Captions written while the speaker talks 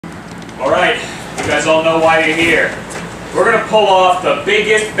Alright, you guys all know why you're here. We're gonna pull off the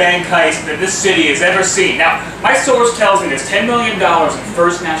biggest bank heist that this city has ever seen. Now, my source tells me there's $10 million in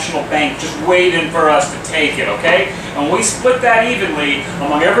First National Bank just waiting for us to take it, okay? And when we split that evenly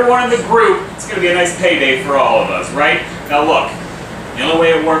among everyone in the group, it's gonna be a nice payday for all of us, right? Now look, the only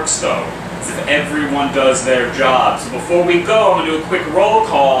way it works though is if everyone does their job. So before we go, I'm gonna do a quick roll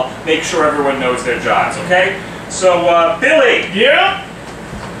call, make sure everyone knows their jobs, okay? So, Billy! Yeah?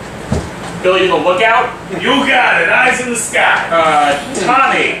 Billy, the lookout? You got it, eyes in the sky.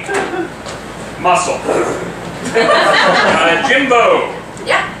 Tommy. Muscle. Jimbo.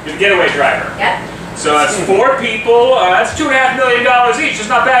 Yeah. You're the getaway driver. Yeah. So that's 4 people. That's $2.5 million each. It's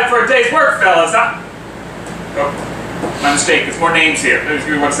not bad for a day's work, fellas. Huh? Oh, my mistake. There's more names here. Just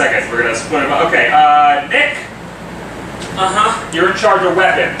give me 1 second. We're gonna split them up. Okay. Nick. You're in charge of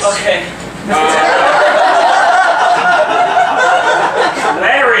weapons. Okay.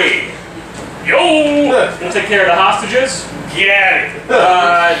 Larry. Yo! You'll take care of the hostages? Get it.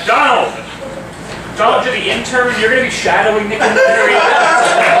 Donald! Donald, you're the intern. You're going to be shadowing Nick and Larry.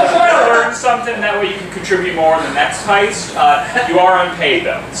 You're going to learn something, that way you can contribute more in the next heist. You are unpaid,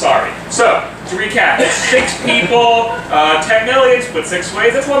 though. Sorry. So, to recap, it's 6 people, 10 million, split 6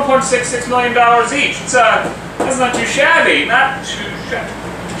 ways. That's $1.66 million each. That's not too shabby. Not too shabby.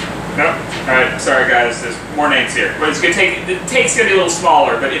 No? Alright, sorry guys, there's more names here. But it's gonna take, the take's gonna be a little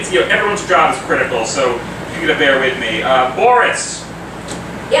smaller, but it's, everyone's job is critical, so you're gonna bear with me. Boris.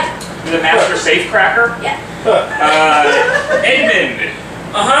 Yeah. You're the master safecracker. Yeah. Edmund.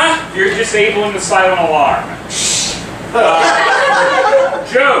 You're disabling the silent alarm.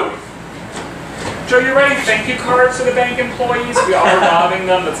 Joe. Joe, you're writing thank you cards to the bank employees. We are robbing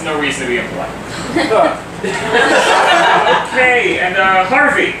them, that's no reason to be impolite. Okay, and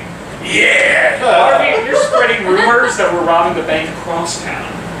Harvey. Yeah! Harvey, you're spreading rumors that we're robbing the bank across town.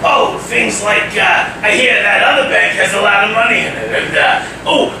 Oh, things like, I hear that other bank has a lot of money in it, and,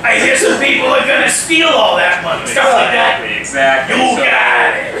 oh, I hear some people are gonna steal all that money, stuff like that. Exactly. You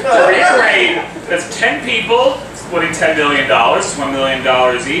got it! To reiterate, that's 10 people, splitting $10 million, it's $1 million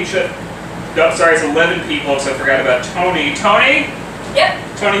each. No, sorry, it's 11 people, because I forgot about Tony. Tony? Yep.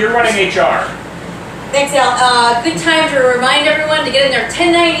 Tony, you're running HR. Thanks, Al. Good time to remind everyone to get in their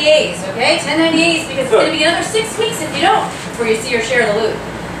 1098s, okay? 1098s, because it's going to be another 6 weeks if you don't, before you see your share of the loot.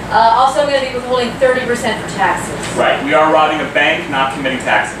 Also, I'm going to be withholding 30% for taxes. Right, we are robbing a bank, not committing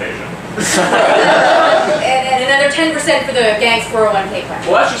tax evasion. and another 10% for the gang's 401k plan.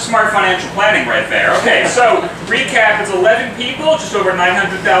 Well, that's just smart financial planning right there. Okay, so recap, it's 11 people, just over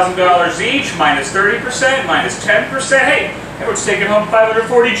 $900,000 each, minus 30%, minus 10%. Hey, everyone's taking home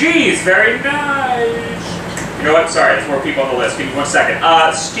 540 G's. Very nice. You know what? Sorry, there's more people on the list. Give me 1 second.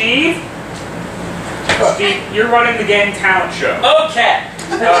 Steve? Steve, you're running the gang talent show. Okay.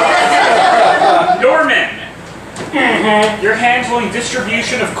 Norman? You're handling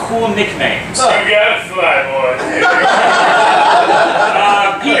distribution of cool nicknames. You got it, fly boy.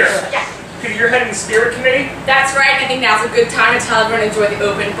 Peter? Yeah. Peter, you're heading the spirit committee? That's right. I think now's a good time to tell everyone to enjoy the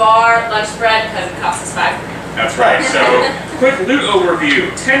open bar, lunch spread, because it costs us $5 grand. That's right. So, quick loot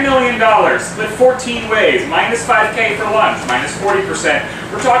overview. $10 million, split 14 ways, minus 5K for lunch, minus 40%.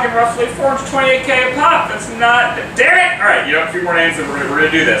 We're talking roughly 428K a pop. That's not... Damn it! Alright, you have a few more names and we're going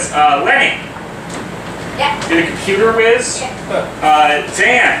to do this. Lenny. Yeah. You're the computer whiz. Yeah.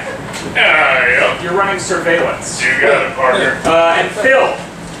 Dan. Yep. You're running surveillance. You got it, partner. And Phil.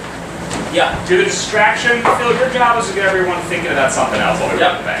 Yeah. Do the distraction. Phil, your job is to get everyone thinking about something else while we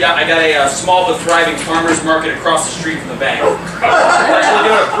run the bank. Yeah, I got a small but thriving farmer's market across the street from the bank. We're actually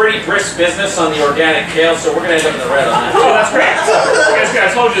doing a pretty brisk business on the organic kale, so we're going to end up in the red on that. Oh, that's great.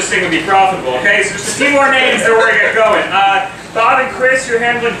 I told you this thing would be profitable, okay? So just a few more names, then we're going to get going. Bob and Chris, you're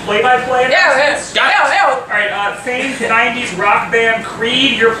handling play-by-play announcements? Got it. Alright, famed 90s rock band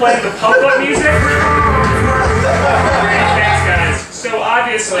Creed, you're playing the pump-up music? Thanks, guys. So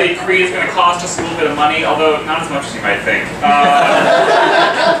obviously, Creed is going to cost us a little bit of money, although not as much as you might think.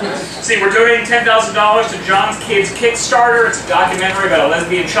 See, we're donating $10,000 to John's Kids Kickstarter. It's a documentary about a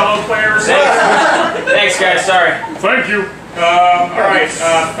lesbian cello player. Thanks, guys. Sorry. Thank you. Alright,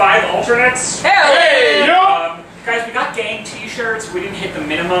 5 alternates. Hey! Guys, we got gang t-shirts. We didn't hit the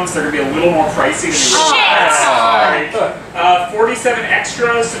minimums. They're going to be a little more pricey than we were. Shit! 47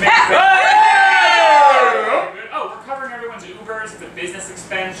 extras to make it Oh, we're covering everyone's Ubers. It's a business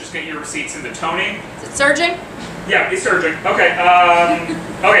expense. Just get your receipts into Tony. Is it surging? Yeah, he's surging. Okay,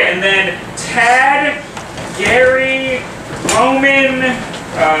 okay, and then Tad, Gary, Roman,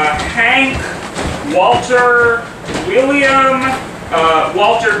 Hank, Walter, William,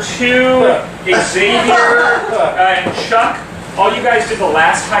 Walter 2, Xavier, and Chuck all you guys did the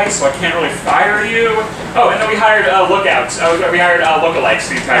last heist, so I can't really fire you. Oh, and then we hired lookouts. We hired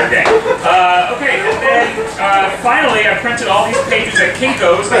lookalikes the entire gang. Okay, and then finally I printed all these pages at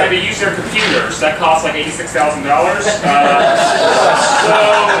Kinko's that had to use their computers. That cost like $86,000. So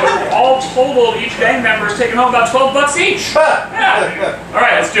all total, each gang member is taking home about $12 each. Yeah. All